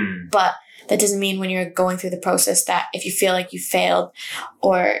outcome. But that doesn't mean when you're going through the process that if you feel like you failed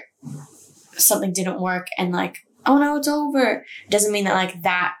or something didn't work and like, oh no, it's over, it doesn't mean that like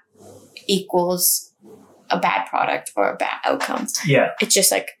that equals a bad product or a bad outcome. Yeah. It's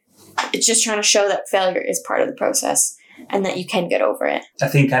just trying to show that failure is part of the process and that you can get over it. I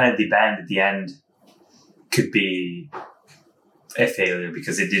think kind of the band at the end could be a failure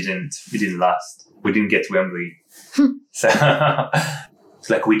because it didn't last. We didn't get to Wembley. So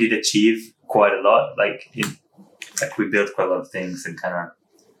like we did achieve quite a lot. Like we built quite a lot of things, and kind of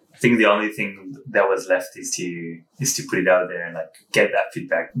I think the only thing that was left is to put it out there and like get that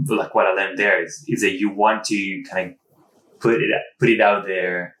feedback. Like what I learned there is that you want to kind of put it out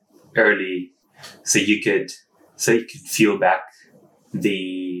there early so you could feel back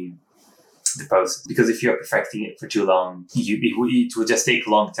the process, because if you're perfecting it for too long, it will just take a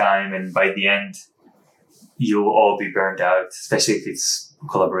long time, and by the end you'll all be burned out, especially if it's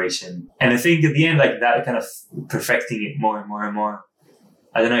collaboration. And I think at the end, like that kind of perfecting it more and more and more,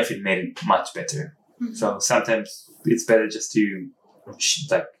 I don't know if it made it much better. So sometimes it's better just to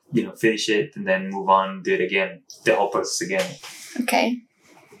finish it and then move on, do it again, the whole process again. Okay.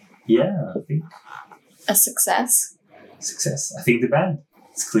 Yeah, I think a success. I think the band.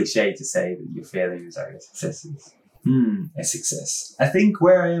 It's cliche to say that your failures are your successes. A success. I think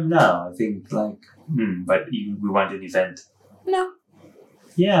where I am now, but we want an event. No.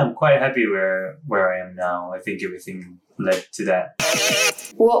 Yeah, I'm quite happy where I am now. I think everything led to that.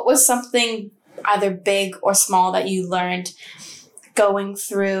 What was something either big or small that you learned going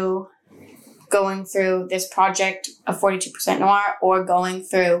through this project of 42% Noir, or going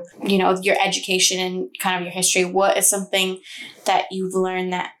through, your education and kind of your history? What is something that you've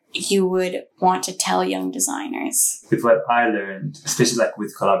learned that you would want to tell young designers? With what I learned, especially like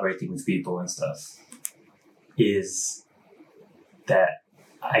with collaborating with people and stuff, is that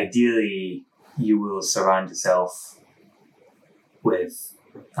ideally you will surround yourself with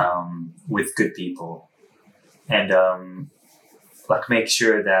good people, and make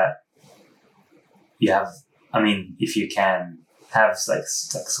sure that you have, if you can, have like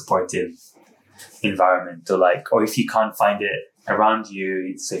supportive environment, or if you can't find it around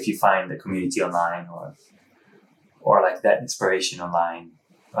you, so if you find the community online or like that inspiration online,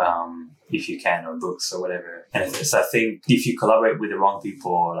 if you can, or books or whatever. And so I think if you collaborate with the wrong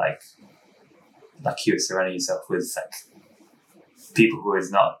people, like you're surrounding yourself with like people who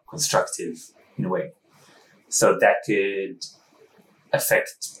is not constructive in a way, so that could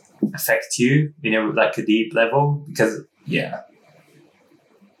affect you, like a deep level, because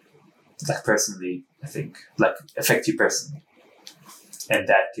personally, I think, like affect you personally, and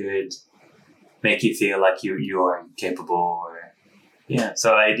that could make you feel like you are capable, or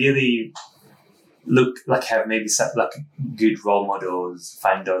So ideally, have maybe some like good role models.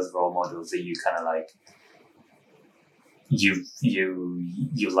 Find those role models that you kind of like. You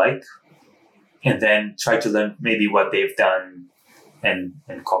like, and then try to learn maybe what they've done, and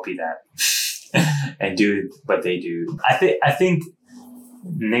copy that, and do what they do. I think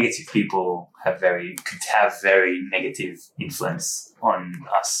negative people could have very negative influence on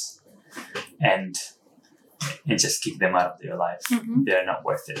us, and just kick them out of their life. Mm-hmm. They're not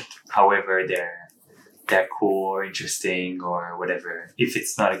worth it. However, they're cool or interesting or whatever. If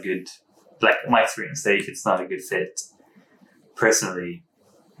it's not a good, like my experience, if it's not a good fit, personally,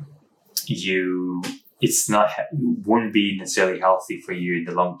 it won't be necessarily healthy for you in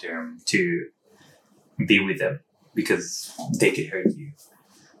the long term to be with them, because they could hurt you.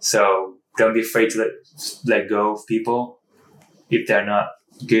 So don't be afraid to let go of people if they're not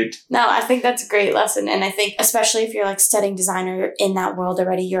good. No, I think that's a great lesson. And I think especially if you're like studying design or you're in that world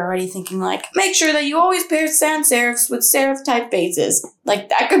already, you're already thinking like, make sure that you always pair sans serifs with serif typefaces. Like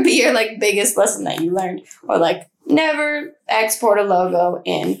that could be your like biggest lesson that you learned. Or like never export a logo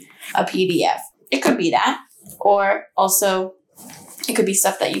in a PDF. It could be that. Or also it could be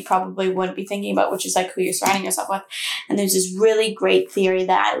stuff that you probably wouldn't be thinking about, which is like who you're surrounding yourself with. And there's this really great theory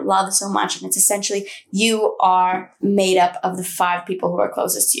that I love so much. And it's essentially you are made up of the 5 people who are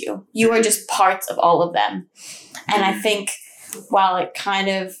closest to you. You are just parts of all of them. And I think while it kind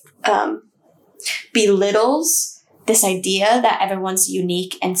of belittles this idea that everyone's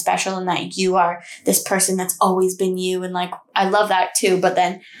unique and special and that you are this person that's always been you, and like, I love that too. But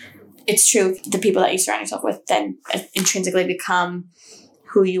then it's true, the people that you surround yourself with then intrinsically become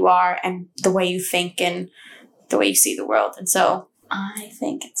who you are and the way you think and the way you see the world. And so I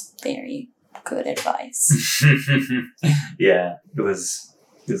think it's very good advice. Yeah, it was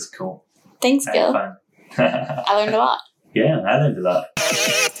cool. Thanks, I Gil. had fun. I learned a lot. Yeah, I learned a lot.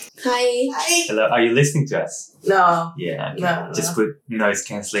 Hi. Hello, are you listening to us? No. Yeah, okay. No. Just put noise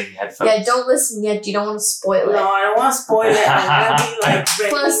cancelling headphones. Yeah, don't listen yet. You don't want to spoil it. No, I don't want to spoil it. I'm gonna be like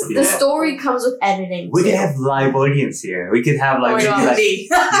ready. Plus, the story comes with editing. We too. could have live audience here. We could have like, Oh my maybe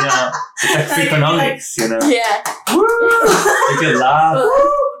God. like it's like Freakonomics, you know? Yeah. We could laugh.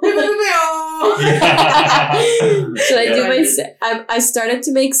 Yeah. Should I do my... I started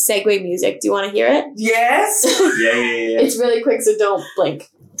to make segue music. Do you want to hear it? Yes. Yeah. It's really quick, so don't blink.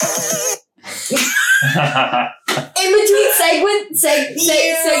 In between segments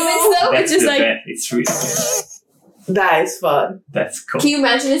though, That's it's just the like... best. It's really good. That is fun. That's cool. Can you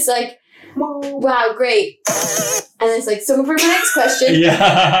imagine it's like, wow, great. And it's like, so for my next question.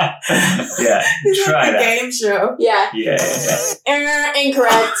 Yeah. Yeah. It's Try like a that. game show. Yeah. Yeah.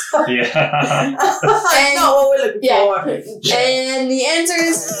 Incorrect. Yeah. That's not what we're looking Yeah. for. And the answer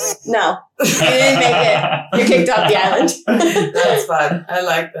is no. You didn't make it. You're kicked off the island. That's fun. I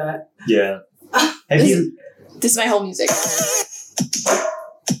like that. Yeah. Have you... This is my whole music.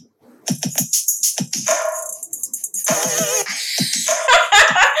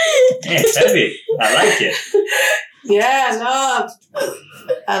 Yeah, it's heavy. I like it. Yeah, no.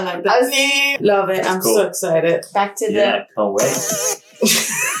 I like that. Love it. I'm cool. so excited. Back to Yeah, can't wait.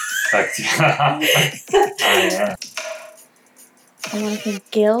 Back to... Oh, yeah. I want to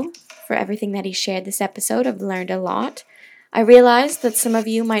thank Gil for everything that he shared this episode. I've learned a lot. I realized that some of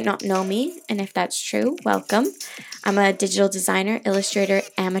you might not know me, and if that's true, welcome. I'm a digital designer, illustrator,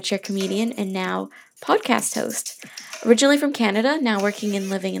 amateur comedian, and now podcast host. Originally from Canada, now working and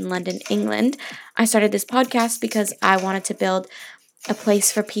living in London, England, I started this podcast because I wanted to build a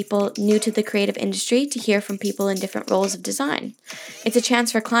place for people new to the creative industry to hear from people in different roles of design. It's a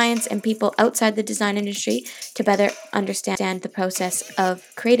chance for clients and people outside the design industry to better understand the process of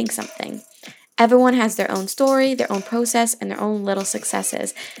creating something. Everyone has their own story, their own process, and their own little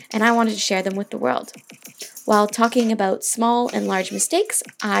successes, and I wanted to share them with the world. While talking about small and large mistakes,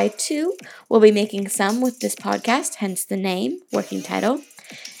 I too will be making some with this podcast, hence the name, working title.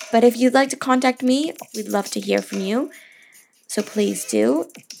 But if you'd like to contact me, we'd love to hear from you. So please do.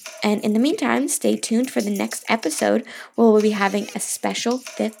 And in the meantime, stay tuned for the next episode where we'll be having a special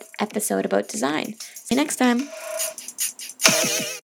 5th episode about design. See you next time.